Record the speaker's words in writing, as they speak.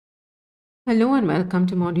Hello and welcome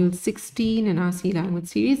to module 16 in our C language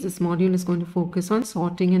series. This module is going to focus on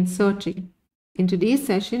sorting and searching. In today's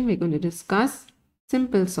session, we're going to discuss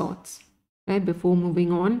simple sorts, right, before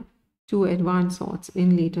moving on to advanced sorts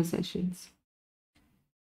in later sessions.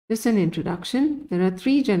 Just an introduction. There are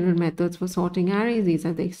three general methods for sorting arrays. These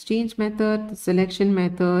are the exchange method, the selection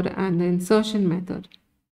method, and the insertion method.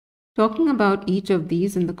 Talking about each of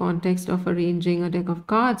these in the context of arranging a deck of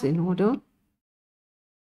cards in order.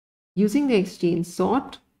 Using the exchange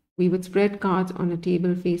sort, we would spread cards on a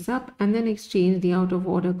table face up and then exchange the out of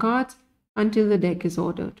order cards until the deck is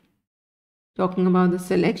ordered. Talking about the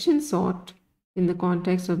selection sort, in the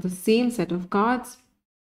context of the same set of cards,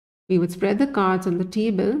 we would spread the cards on the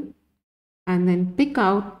table and then pick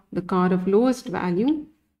out the card of lowest value,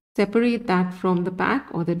 separate that from the pack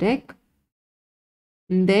or the deck,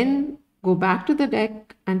 and then go back to the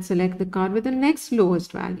deck and select the card with the next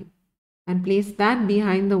lowest value and place that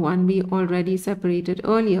behind the one we already separated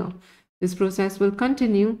earlier. This process will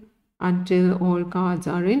continue until all cards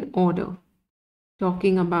are in order.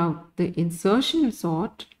 Talking about the insertion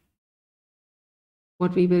sort,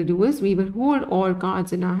 what we will do is we will hold all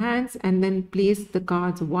cards in our hands and then place the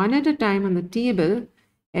cards one at a time on the table,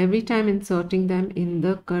 every time inserting them in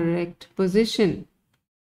the correct position.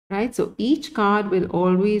 Right? So each card will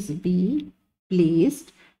always be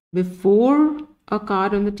placed before a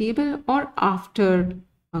card on the table or after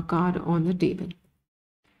a card on the table.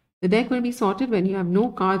 The deck will be sorted when you have no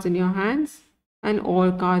cards in your hands and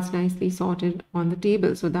all cards nicely sorted on the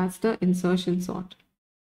table. So that's the insertion sort.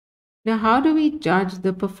 Now, how do we judge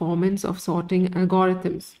the performance of sorting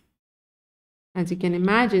algorithms? As you can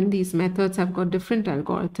imagine, these methods have got different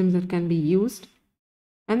algorithms that can be used,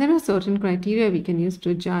 and there are certain criteria we can use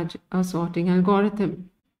to judge a sorting algorithm.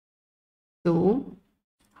 So,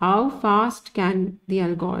 how fast can the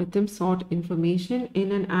algorithm sort information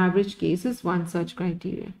in an average case is one such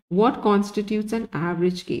criteria. What constitutes an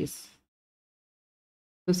average case?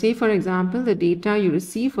 So say, for example, the data you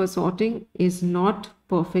receive for sorting is not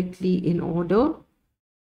perfectly in order,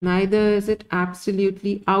 neither is it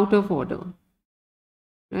absolutely out of order,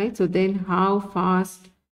 right? So then how fast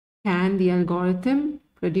can the algorithm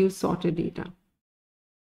produce sorted data?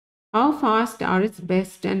 How fast are its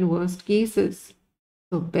best and worst cases?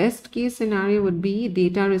 So best case scenario would be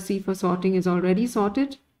data received for sorting is already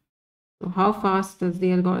sorted. So how fast does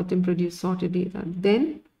the algorithm produce sorted data?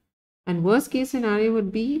 Then, and worst case scenario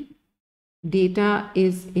would be data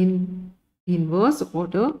is in inverse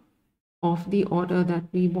order of the order that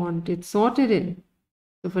we want it sorted in.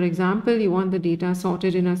 So for example, you want the data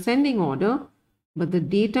sorted in ascending order, but the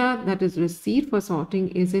data that is received for sorting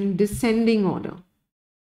is in descending order.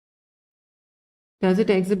 Does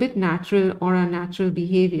it exhibit natural or unnatural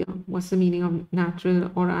behavior? What's the meaning of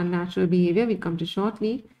natural or unnatural behavior? We'll come to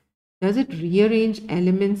shortly. Does it rearrange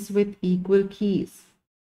elements with equal keys?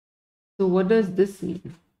 So what does this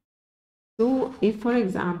mean? So if, for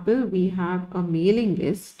example, we have a mailing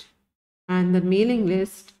list and the mailing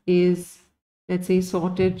list is, let's say,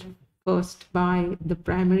 sorted first by the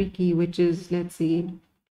primary key, which is, let's say,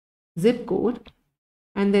 zip code,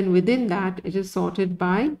 and then within that it is sorted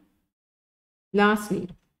by last name,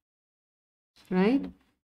 right?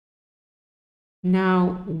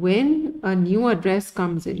 Now, when a new address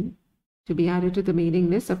comes in to be added to the mailing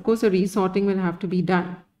list, of course, a resorting will have to be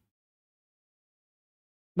done.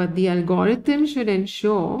 But the algorithm should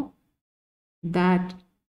ensure that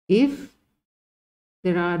if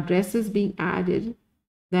there are addresses being added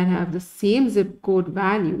that have the same zip code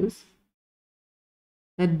values,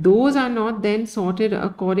 that those are not then sorted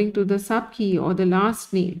according to the subkey or the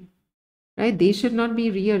last name. Right? They should not be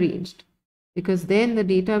rearranged because then the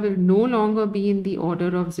data will no longer be in the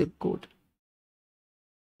order of zip code.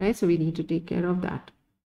 Right? So we need to take care of that.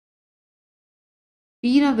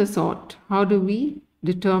 Speed of the sort. How do we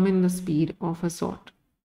determine the speed of a sort?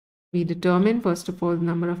 We determine, first of all, the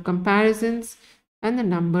number of comparisons and the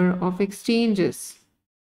number of exchanges.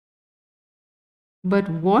 But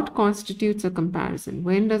what constitutes a comparison?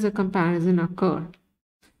 When does a comparison occur?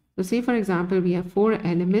 So say, for example, we have 4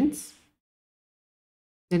 elements.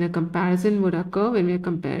 Then a comparison would occur when we are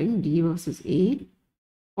comparing D versus A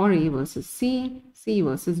or A versus C, C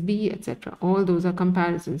versus B, etc. All those are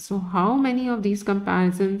comparisons. So how many of these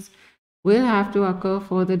comparisons will have to occur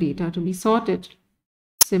for the data to be sorted?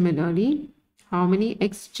 Similarly, how many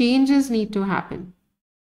exchanges need to happen?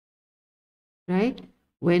 Right?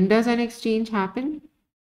 When does an exchange happen?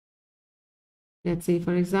 Let's say,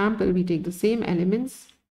 for example, we take the same elements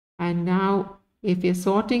and now if we are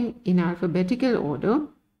sorting in alphabetical order,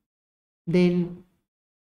 then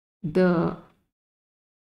the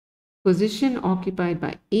position occupied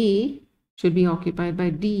by A should be occupied by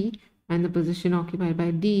D, and the position occupied by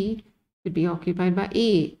D should be occupied by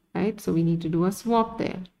A, right? So we need to do a swap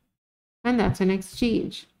there. And that's an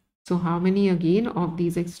exchange. So how many again of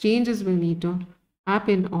these exchanges will need to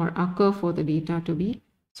happen or occur for the data to be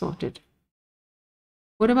sorted?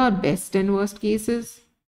 What about best and worst cases?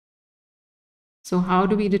 So how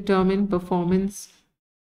do we determine performance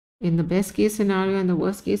in the best case scenario and the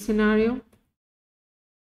worst case scenario?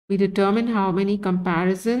 We determine how many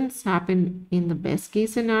comparisons happen in the best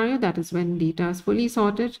case scenario, that is when data is fully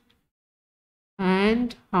sorted,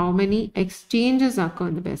 and how many exchanges occur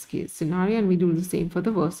in the best case scenario, and we do the same for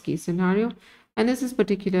the worst case scenario. And this is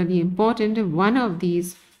particularly important if one of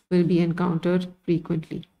these will be encountered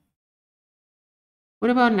frequently.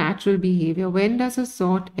 What about natural behavior? When does a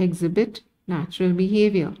sort exhibit natural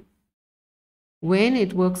behavior? When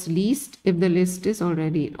it works least if the list is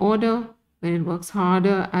already in order, when it works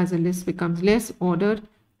harder as a list becomes less ordered,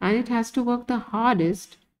 and it has to work the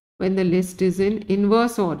hardest when the list is in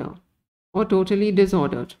inverse order or totally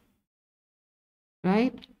disordered,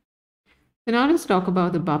 right? So now let's talk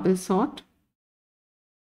about the bubble sort,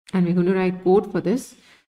 and we're going to write code for this.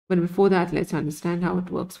 But before that, let's understand how it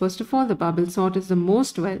works. First of all, the bubble sort is the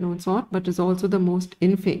most well-known sort, but is also the most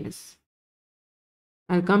infamous.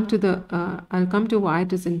 I'll come to why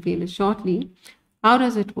it is infamous shortly. How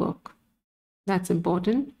does it work? That's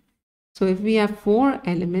important. So if we have 4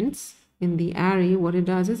 elements in the array, what it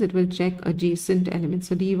does is it will check adjacent elements.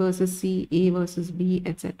 So D versus C, A versus B,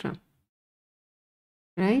 etc.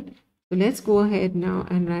 Right? So let's go ahead now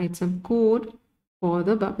and write some code for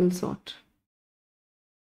the bubble sort.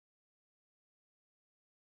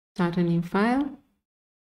 Start a new file.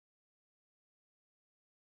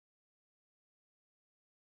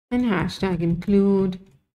 And hashtag include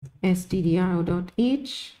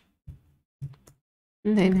stdio.h.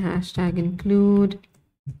 And then hashtag include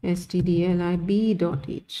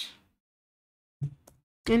stdlib.h.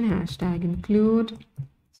 And hashtag include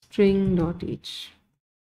string.h.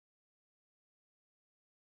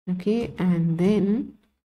 Okay, and then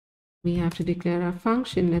we have to declare our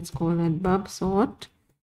function. Let's call that bub sort.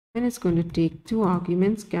 And it's going to take 2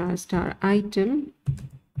 arguments, char star item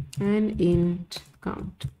and int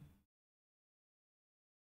count.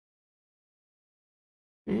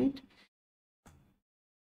 Right?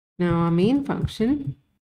 Now our main function,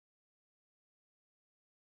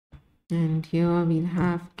 and here we'll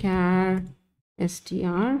have char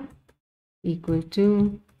str equal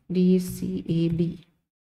to dcab.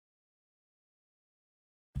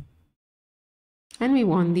 And we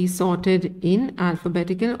want these sorted in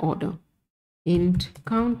alphabetical order. Int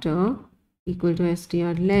counter equal to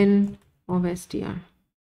strlen of str.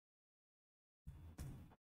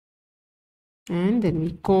 And then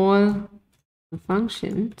we call the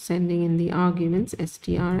function sending in the arguments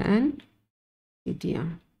str and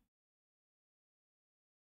ctr.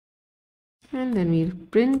 And then we'll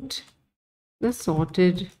print the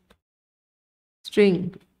sorted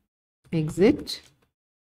string exit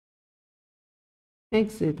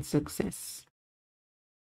success.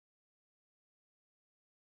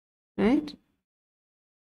 Right?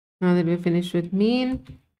 Now that we're finished with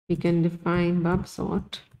main, we can define bub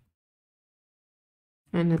sort.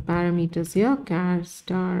 And the parameters here, char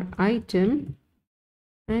star item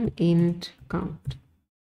and int count.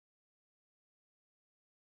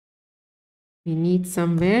 We need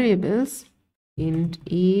some variables, int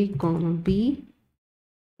a, comma b,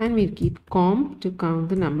 and we'll keep comp to count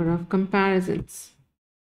the number of comparisons.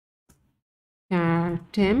 Char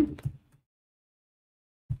temp,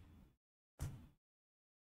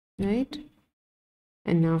 right?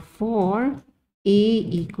 And now for a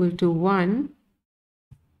equal to 1,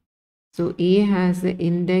 so a has the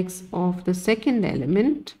index of the second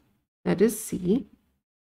element, that is C,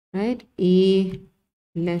 right? A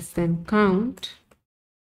less than count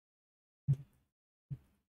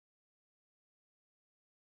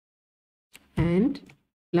and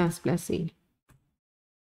plus a.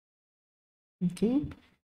 Okay.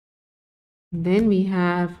 Then we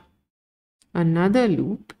have another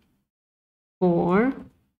loop for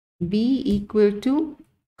b equal to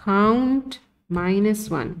count minus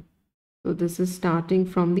 1. So this is starting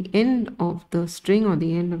from the end of the string or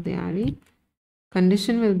the end of the array.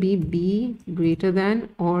 Condition will be b greater than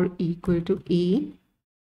or equal to a,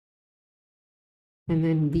 and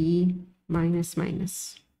then b minus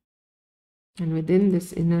minus. And within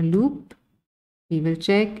this inner loop, we will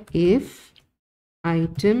check if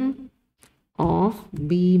item of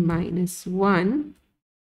b minus 1,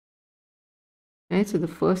 right? So the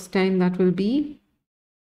first time that will be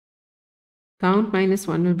count minus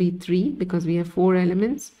 1 will be 3 because we have 4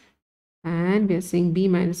 elements. and we are saying b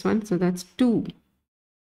minus 1, so that's 2,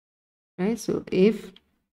 right? So if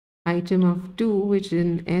item of 2, which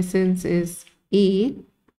in essence is a,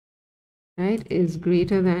 right, is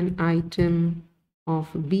greater than item of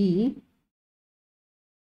b,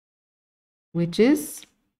 which is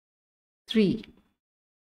 3,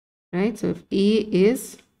 right? So if a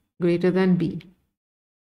is greater than b,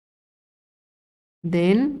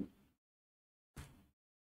 then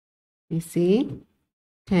we say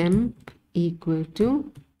temp equal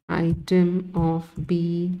to item of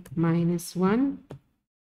b minus 1.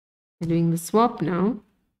 We're doing the swap now.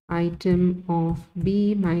 Item of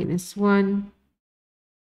b minus 1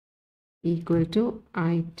 equal to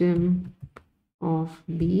item of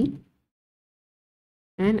b,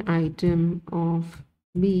 and item of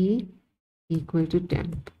b equal to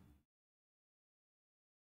temp.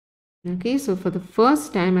 Okay, so for the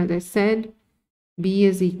first time, as I said, b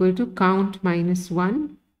is equal to count minus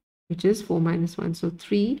 1, which is 4 minus 1, so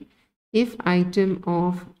 3. If item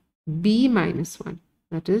of b minus 1,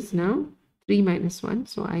 that is now 3 minus 1,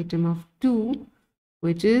 so item of 2,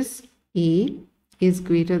 which is a, is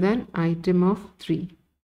greater than item of 3.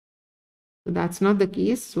 So that's not the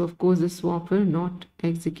case, so of course the swap will not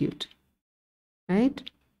execute, right?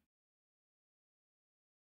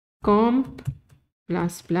 Comp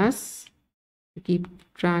plus plus to keep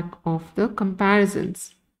track of the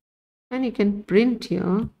comparisons, and you can print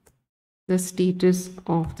here the status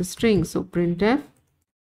of the string. So printf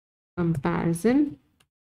comparison,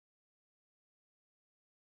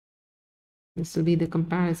 this will be the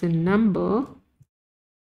comparison number,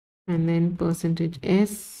 and then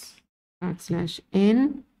 %s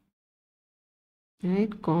 \n,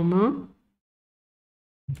 right, comma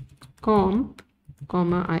comp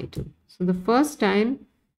comma item. So the first time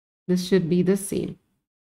this should be the same,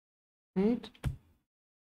 right?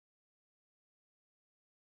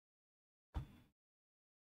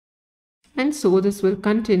 And so this will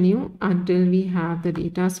continue until we have the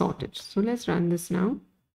data sorted. So let's run this now.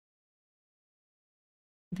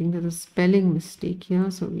 I think there's a spelling mistake here,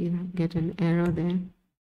 so we'll get an error there.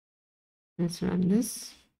 Let's run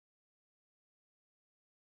this.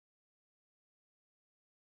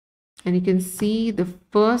 And you can see the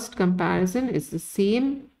first comparison is the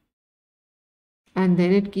same, and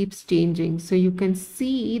then it keeps changing. So you can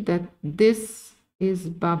see that this is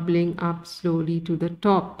bubbling up slowly to the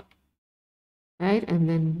top, right? And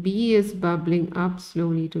then B is bubbling up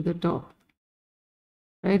slowly to the top,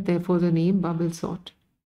 right? Therefore, the name bubble sort.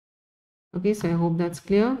 Okay, so I hope that's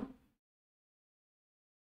clear.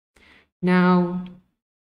 Now,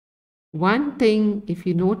 one thing, if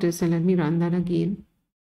you notice, and let me run that again,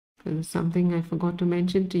 because something I forgot to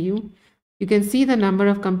mention to you. You can see the number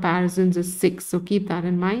of comparisons is 6, so keep that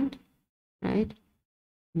in mind, right?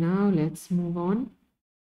 Now let's move on.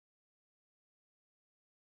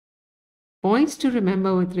 Points to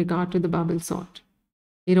remember with regard to the bubble sort.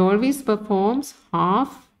 It always performs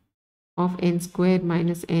half of n squared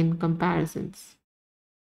minus n comparisons.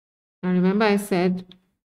 Now remember I said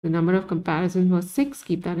the number of comparisons was 6,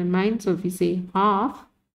 keep that in mind. So if we say half,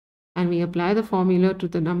 and we apply the formula to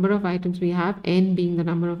the number of items we have, n being the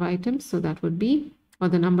number of items, so that would be, or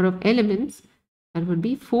the number of elements, that would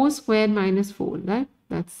be 4 squared minus 4, right?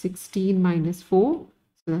 That's 16 minus 4,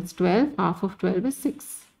 so that's 12. Half of 12 is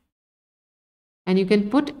 6. And you can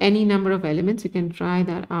put any number of elements. You can try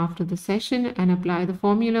that after the session and apply the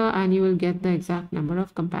formula, and you will get the exact number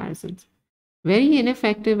of comparisons. Very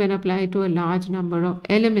ineffective when applied to a large number of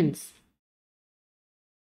elements.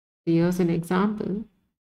 Here's an example.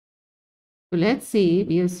 So let's say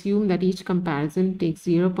we assume that each comparison takes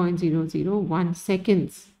 0.001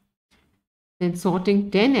 seconds. Then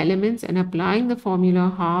sorting 10 elements and applying the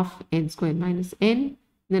formula half n squared minus n.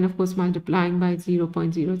 Then of course multiplying by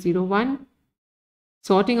 0.001.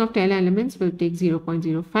 Sorting of 10 elements will take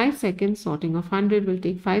 0.05 seconds. Sorting of 100 will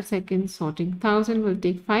take 5 seconds. Sorting 1000 will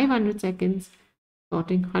take 500 seconds.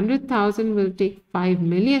 Sorting 100,000 will take 5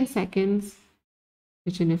 million seconds,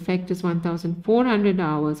 which in effect is 1,400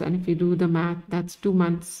 hours. And if you do the math, that's 2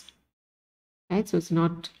 months, right? So it's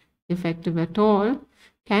not effective at all.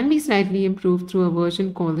 Can be slightly improved through a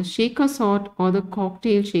version called the shaker sort or the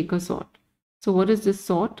cocktail shaker sort. So what is this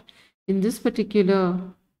sort? In this particular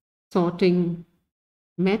sorting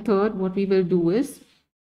method, what we will do is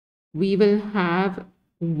we will have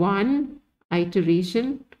one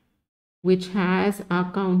iteration which has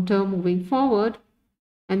our counter moving forward,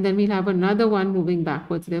 and then we'll have another one moving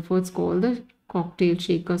backwards. Therefore, it's called the cocktail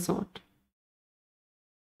shaker sort,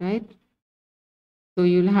 right? So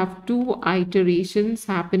you'll have 2 iterations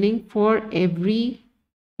happening for every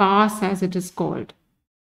pass, as it is called.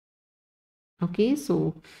 Okay,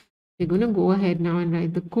 so We're going to go ahead now and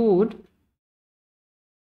write the code,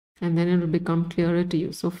 and then it will become clearer to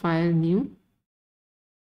you. So file new,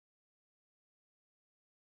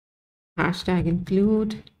 hashtag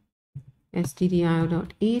include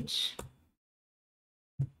stdio.h,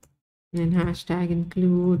 and then hashtag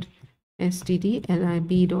include stdlib.h,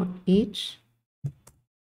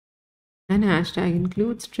 and hashtag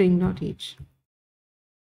include string.h.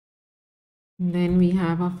 Then we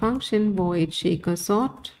have our function void shaker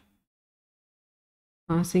sort,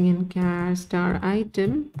 passing in char star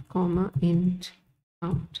item, comma, int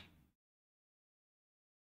count.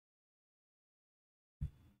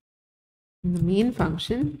 In the main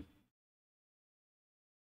function,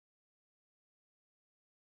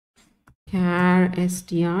 char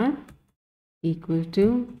str equal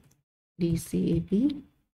to dcap.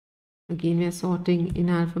 Again, we are sorting in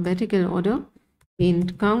alphabetical order.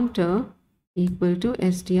 Int counter equal to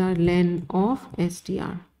strlen of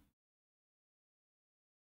str.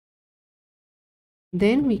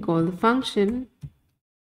 Then we call the function,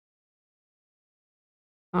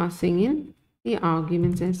 passing in the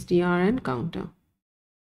arguments str and counter.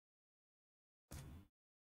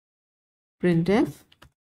 Printf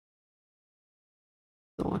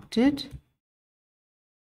sorted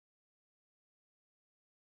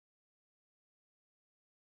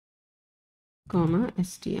comma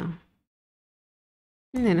str,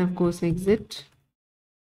 and then of course exit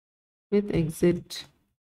with exit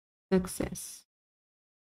success.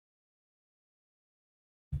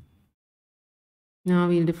 Now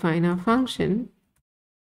we'll define our function.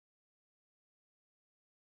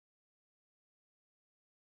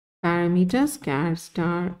 Parameters char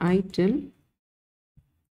star item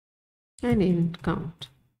and int count.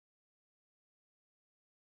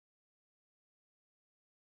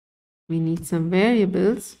 We need some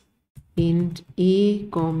variables, int a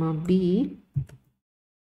comma b,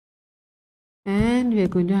 and we're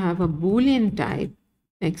going to have a Boolean type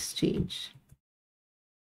exchange.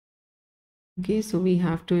 Okay, so we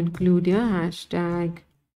have to include here hashtag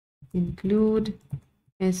include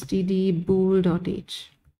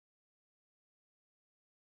stdbool.h.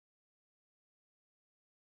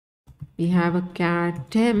 We have a char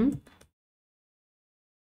temp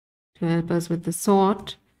to help us with the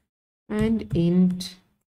sort, and int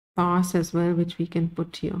pass as well, which we can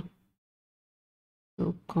put here.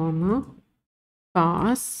 So comma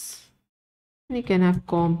pass, and you can have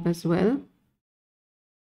comp as well,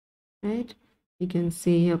 right? You can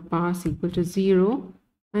say here pass equal to 0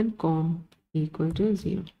 and comp equal to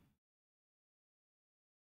 0.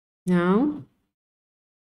 Now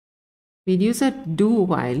we'll use a do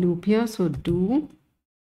while loop here. So do,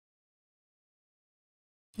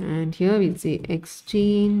 and here we'll say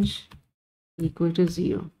exchange equal to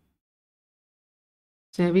 0.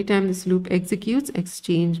 So every time this loop executes,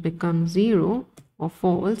 exchange becomes 0 or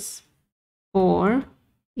false. For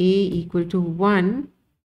a equal to 1,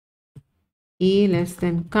 a less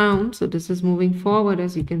than count. So this is moving forward,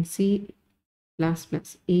 as you can see, plus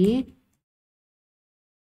plus a.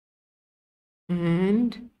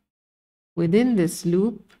 And within this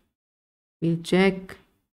loop, we'll check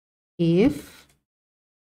if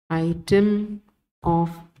item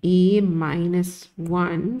of a minus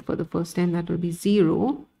 1, for the first time that will be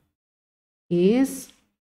 0, is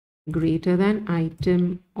greater than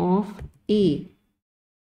item of a,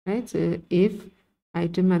 right? So if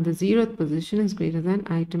item at the 0th position is greater than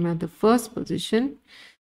item at the first position,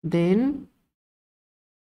 then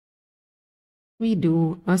we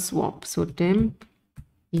do a swap. So temp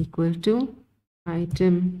equal to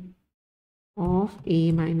item of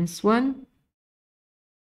a minus 1,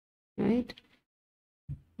 right?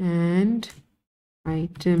 And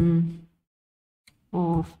item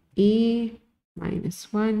of a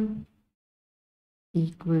minus 1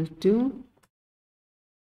 equal to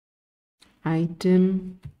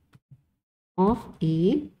item of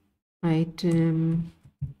a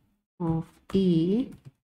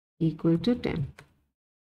equal to temp,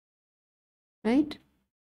 right?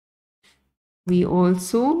 We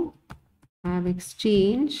also have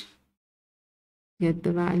exchange, get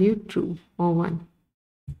the value true or 1,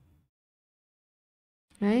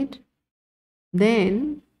 right?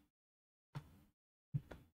 Then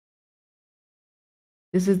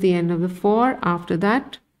this is the end of the for. After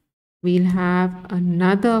that, we'll have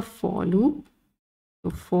another for loop.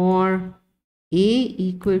 So for a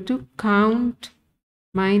equal to count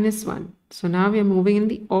minus 1. So now we are moving in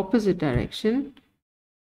the opposite direction.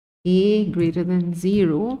 A greater than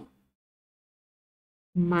 0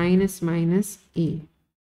 minus minus a.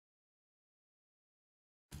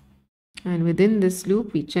 And within this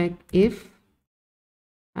loop, we check if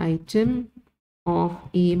item of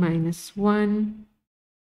a minus 1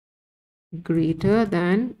 greater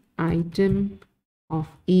than item of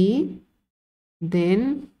a,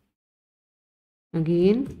 then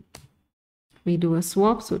again we do a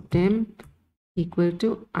swap. So temp equal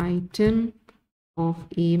to item of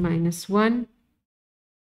a minus 1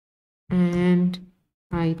 and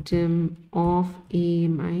item of a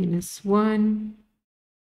minus 1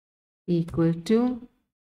 equal to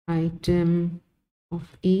item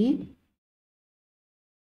of a,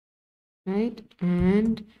 right,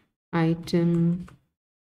 and item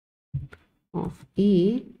of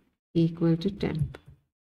a equal to temp.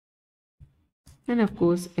 And of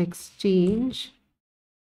course exchange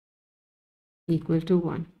equal to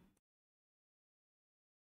 1,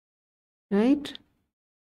 right?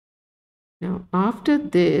 Now after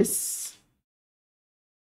this,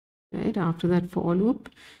 right, after that for loop,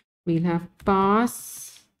 we'll have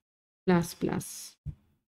pass plus plus,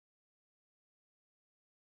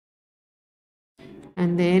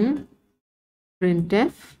 and then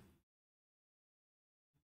printf,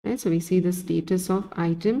 right? So we see the status of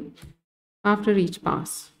item after each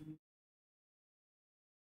pass,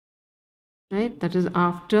 right? That is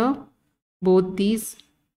after both these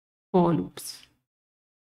for loops.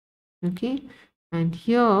 Okay, and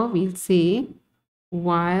here we'll say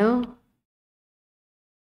while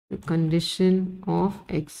the condition of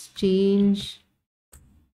exchange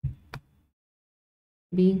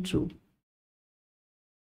being true,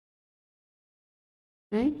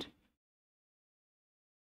 right?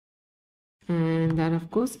 And that of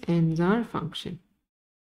course ends our function.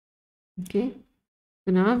 Okay,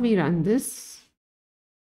 so now we run this.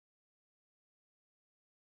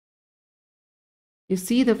 You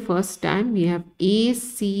see the first time we have A,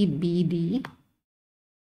 C, B, D.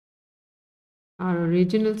 Our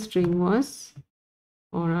original string was,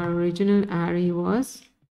 or our original array was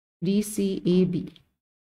D, C, A, B.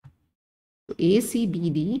 So A, C, B,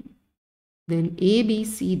 D, then A, B,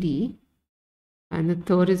 C, D, and the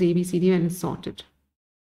third is A, B, C, D when it's sorted.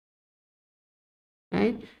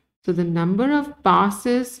 Right? So the number of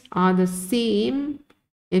passes are the same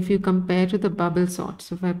if you compare to the bubble sort.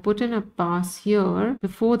 So if I put in a pass here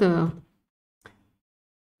before the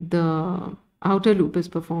outer loop is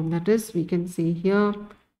performed, that is, we can say here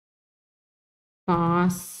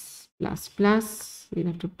pass plus plus, we'll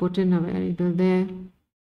have to put in a variable there.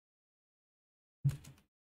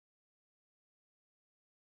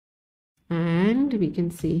 And we can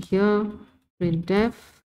say here printf,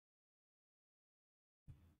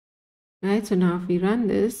 right? So now if we run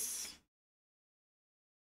this,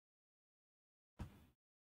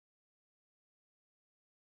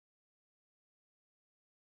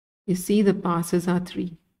 you see the passes are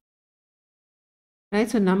 3, right?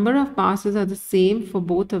 So number of passes are the same for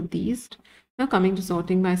both of these. Now coming to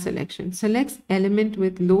sorting by selection, selects element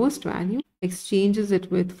with lowest value, exchanges it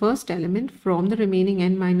with first element. From the remaining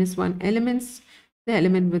n-1 elements, the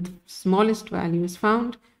element with smallest value is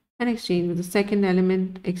found and exchanged with the second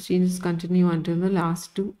element. Exchanges continue until the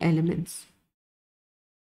last 2 elements,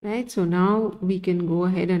 right? So now we can go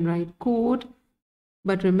ahead and write code.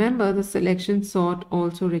 But remember, the selection sort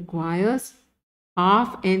also requires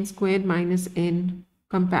half n squared minus n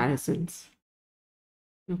comparisons.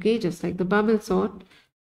 Okay, just like the bubble sort.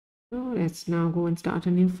 So let's now go and start a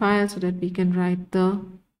new file so that we can write the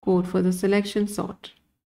code for the selection sort.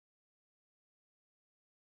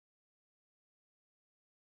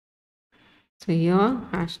 So here,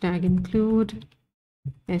 hashtag include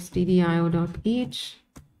stdio.h,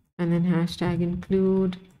 and then hashtag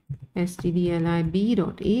include stdlib.h,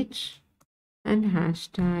 and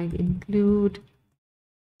hashtag include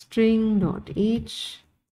string.h,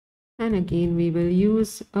 and again we will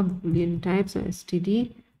use a boolean type, so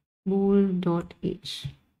std bool.h.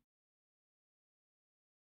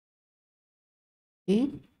 Okay,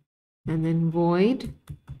 and then void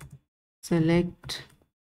select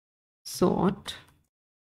sort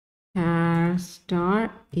char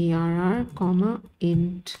star arr comma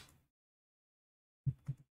int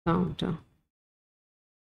counter.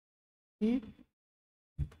 Okay,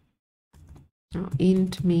 now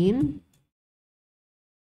int main,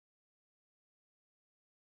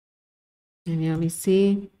 and here we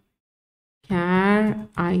say char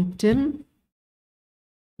item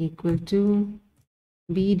equal to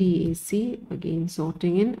BDAC, again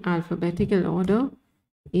sorting in alphabetical order,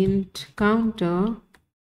 int counter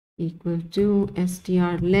equal to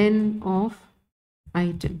strlen of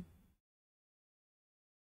item,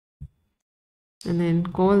 and then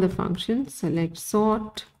call the function select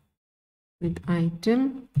sort with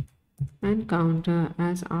item and counter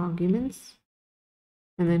as arguments,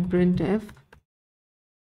 and then printf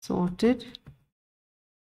sorted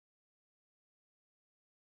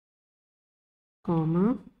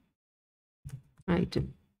comma,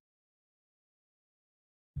 item.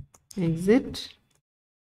 Exit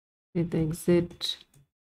with exit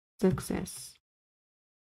success.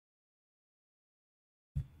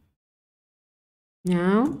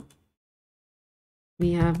 Now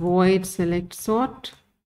we have void select sort,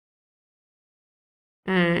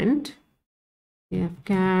 and we have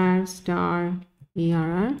char star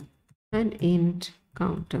arr and int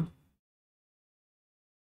counter.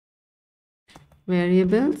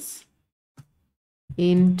 Variables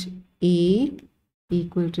int a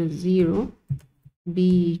equal to 0,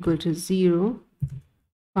 b equal to 0,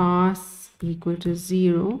 pass equal to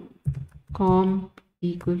 0, comp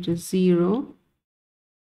equal to 0,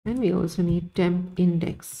 and we also need temp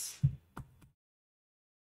index.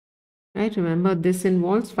 Right, remember this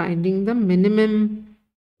involves finding the minimum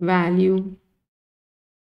value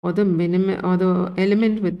or the minimum or the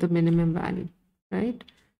element with the minimum value, right?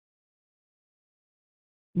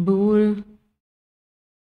 Bool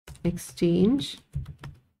exchange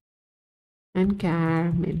and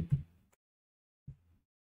char min.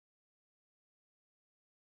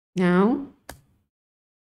 Now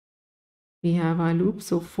we have our loop.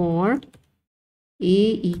 So for a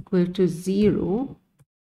equal to 0,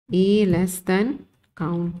 a less than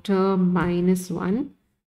counter minus 1,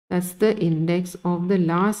 that's the index of the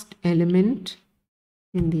last element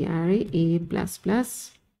in the array, a plus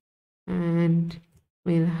plus, and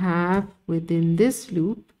we'll have within this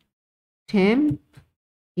loop temp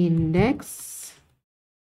index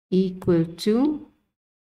equal to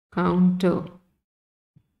counter.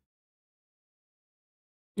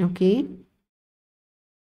 Okay,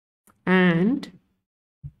 and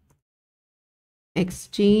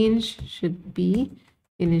exchange should be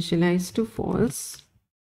initialized to false,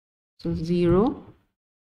 so 0,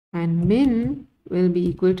 and min will be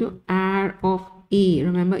equal to arr of a.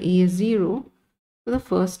 Remember, a is 0, so the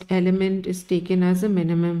first element is taken as a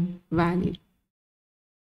minimum value,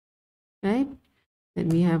 right? Then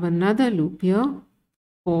we have another loop here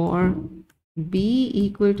for b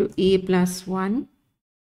equal to a plus 1,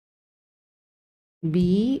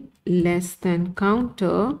 b less than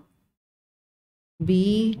counter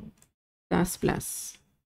b plus plus.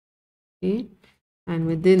 Okay, and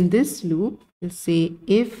within this loop we'll say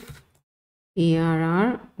if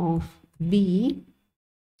arr of b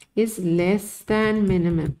is less than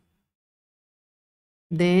minimum,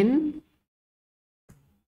 then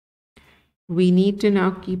we need to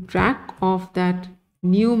now keep track of that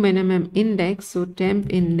new minimum index. So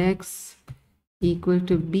temp index equal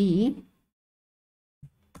to b,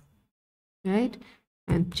 right,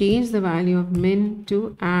 and change the value of min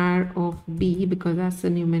to arr of b because that's the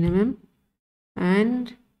new minimum,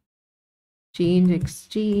 and change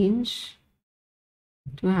exchange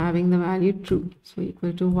to having the value true, so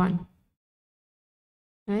equal to 1,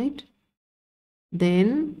 right?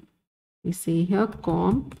 Then we say here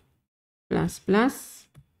comp plus plus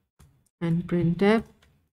and printf.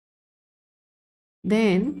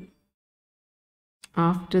 Then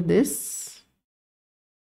after this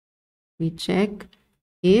we check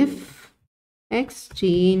if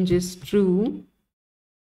exchange is true,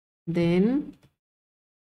 then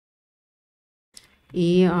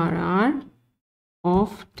arr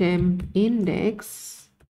of temp index,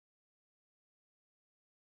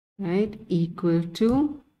 right, equal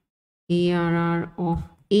to arr of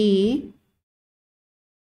a,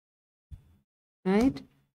 right,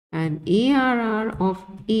 and arr of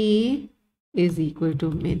a is equal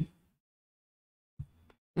to min.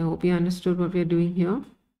 I hope you understood what we're doing here.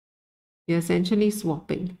 We're essentially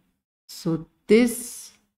swapping. So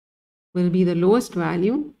this will be the lowest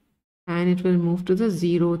value and it will move to the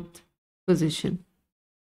 0th position,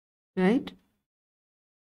 right?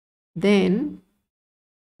 Then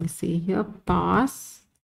we see here pass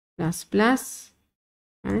plus plus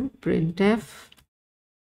and printf,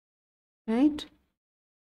 right?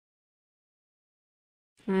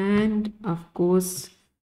 And of course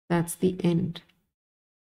that's the end.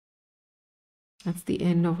 That's the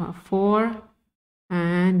end of our for,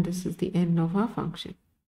 and this is the end of our function.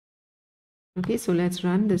 Okay, so let's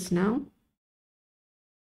run this now.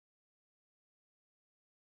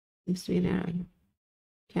 Seems to be an error.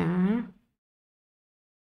 Char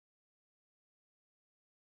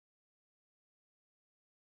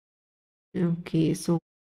okay, so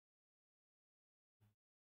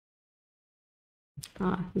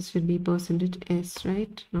this should be %s,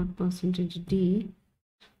 right? Not %d.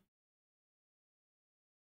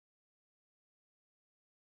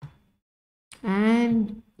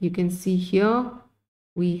 And you can see here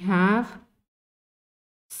we have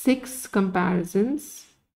 6 comparisons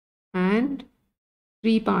and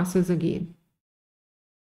 3 passes again.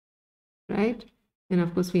 right? And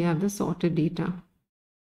of course, we have the sorted data.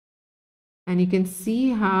 And you can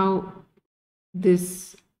see how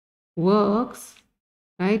this works,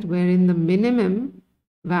 right? Wherein the minimum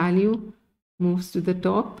value moves to the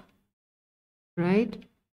top, right?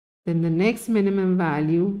 Then the next minimum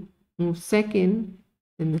value moves second,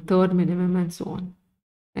 then the third minimum, and so on,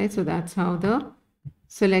 right? So that's how the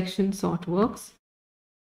selection sort works.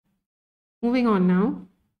 Moving on now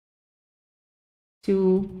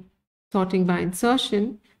to sorting by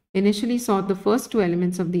insertion. Initially sort the first two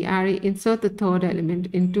elements of the array, insert the third element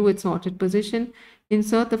into its sorted position,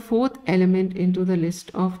 insert the fourth element into the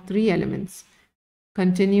list of 3 elements.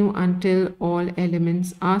 Continue until all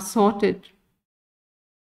elements are sorted,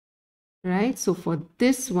 right? So for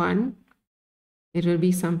this one, it will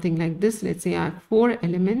be something like this. Let's say I have 4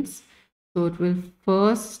 elements. So it will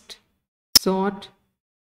first sort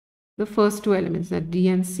the first 2 elements, that D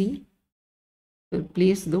and C. We'll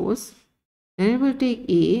place those. Then it will take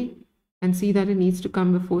A and see that it needs to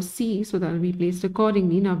come before C, so that will be placed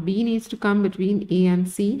accordingly. Now B needs to come between A and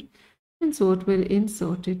C, and so it will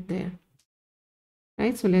insert it there.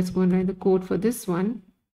 Right, so let's go and write the code for this one.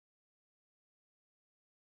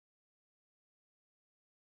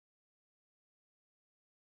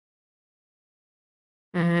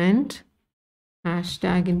 And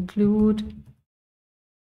hashtag include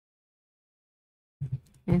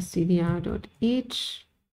stdr.h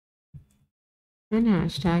and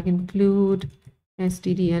hashtag include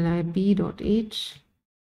stdlib.h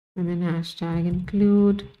and then hashtag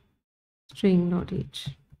include string.h.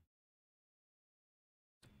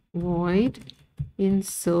 Void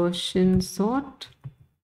insertion sort,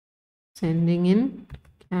 sending in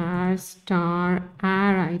char star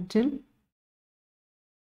r item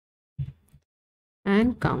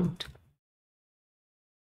and count.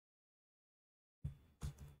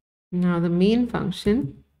 Now the main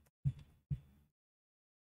function,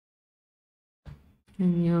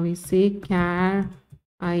 and here we say char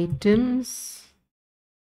items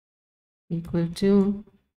equal to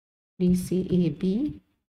dcab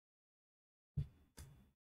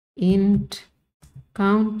int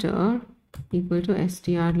counter equal to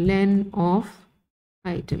strlen of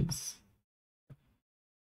items,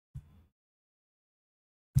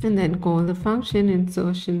 and then call the function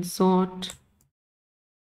insertion sort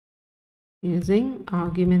using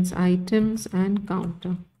arguments items and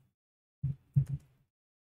counter.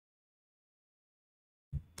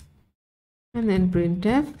 And then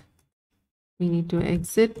printf, we need to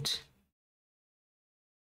exit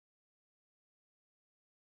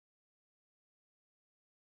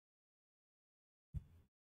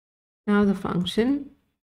now the function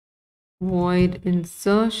void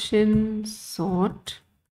insertion sort,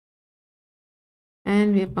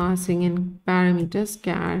 and we're passing in parameters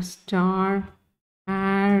char star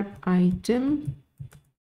r item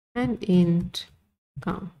and int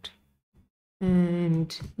count.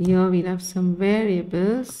 And here we'll have some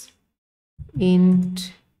variables,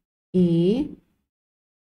 int a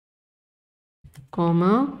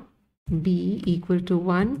comma b equal to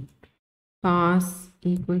 1, pass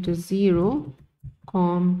equal to 0,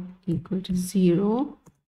 com equal to 0,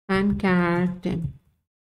 and char temp.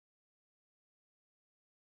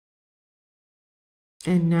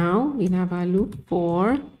 And now we'll have our loop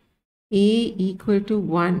for a equal to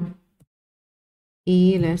 1,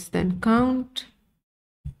 a less than count,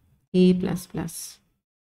 a plus plus.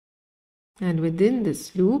 And within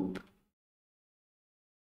this loop,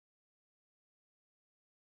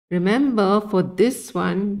 remember for this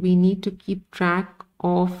one, we need to keep track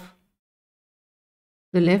of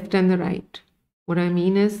the left and the right. What I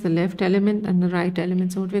mean is the left element and the right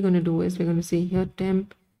element. So what we're going to do is we're going to say here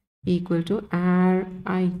temp equal to r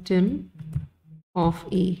item of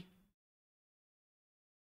a.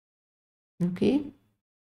 Okay,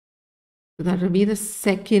 so that will be the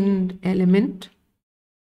second element,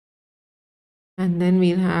 and then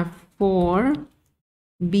we'll have for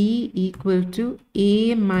b equal to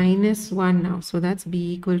a minus 1 now, so that's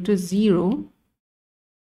b equal to 0,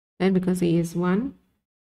 and because a is 1,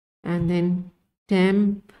 and then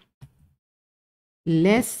temp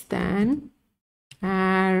less than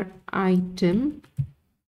r item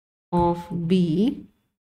of b,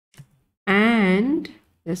 and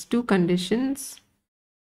there's 2 conditions,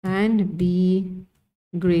 and b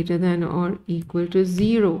greater than or equal to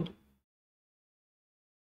 0,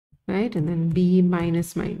 right? And then b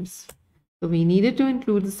minus minus. So we needed to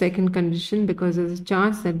include the second condition because there's a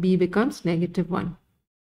chance that b becomes -1,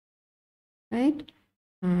 right?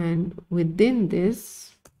 And within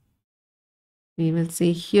this, we will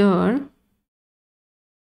say here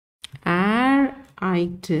r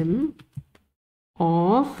item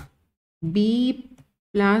of B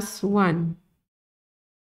plus 1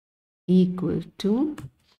 equal to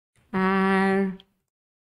R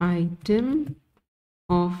item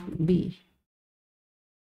of B.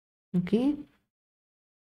 Okay,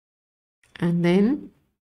 and then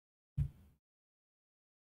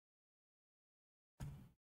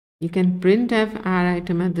you can printf R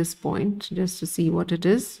item at this point just to see what it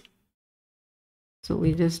is. So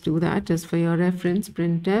we just do that just for your reference.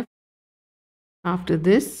 Printf. After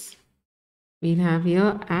this, we'll have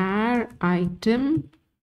here R item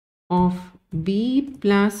of B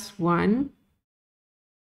plus 1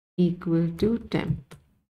 equal to temp.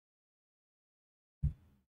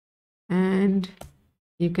 And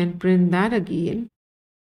you can print that again,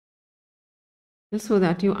 just so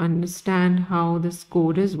that you understand how this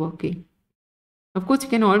code is working. Of course, you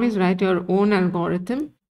can always write your own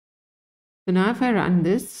algorithm. So now if I run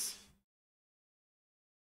this,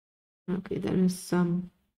 okay, there is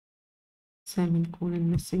some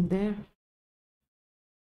semicolon missing there.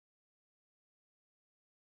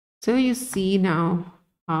 So you see now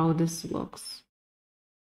how this works.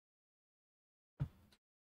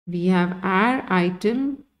 We have our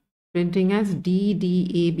item printing as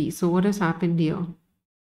DDAB. So what has happened here?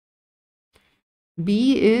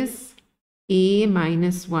 B is A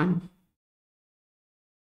minus 1.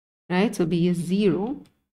 Right? So B is 0.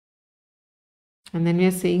 And then we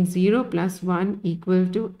are saying 0 plus 1 equal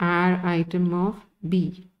to our item of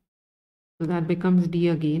B. So that becomes D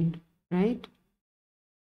again, right?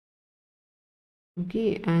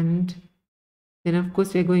 Okay, and then of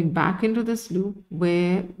course we're going back into this loop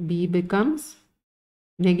where B becomes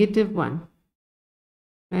negative 1,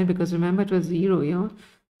 right? Because remember it was 0 here.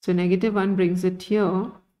 So negative 1 brings it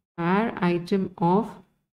here, our item of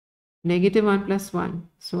negative 1 plus 1.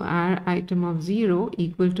 So our item of 0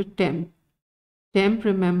 equal to temp. Temp,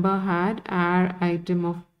 remember, had our item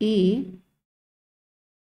of A,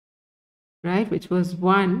 right, which was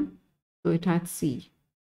 1. So it had C.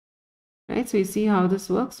 Right, so you see how this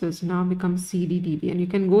works. So it's now becomes CDDB, and you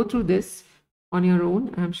can go through this on your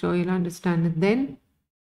own. I'm sure you'll understand it then.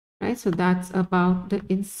 Right, so that's about the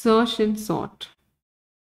insertion sort.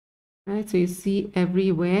 Right, so you see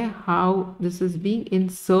everywhere how this is being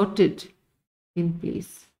inserted in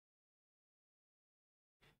place.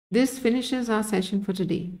 This finishes our session for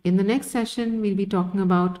today. In the next session, we'll be talking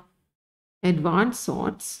about advanced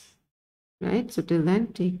sorts. Right, so till then,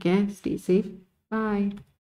 take care, stay safe, bye.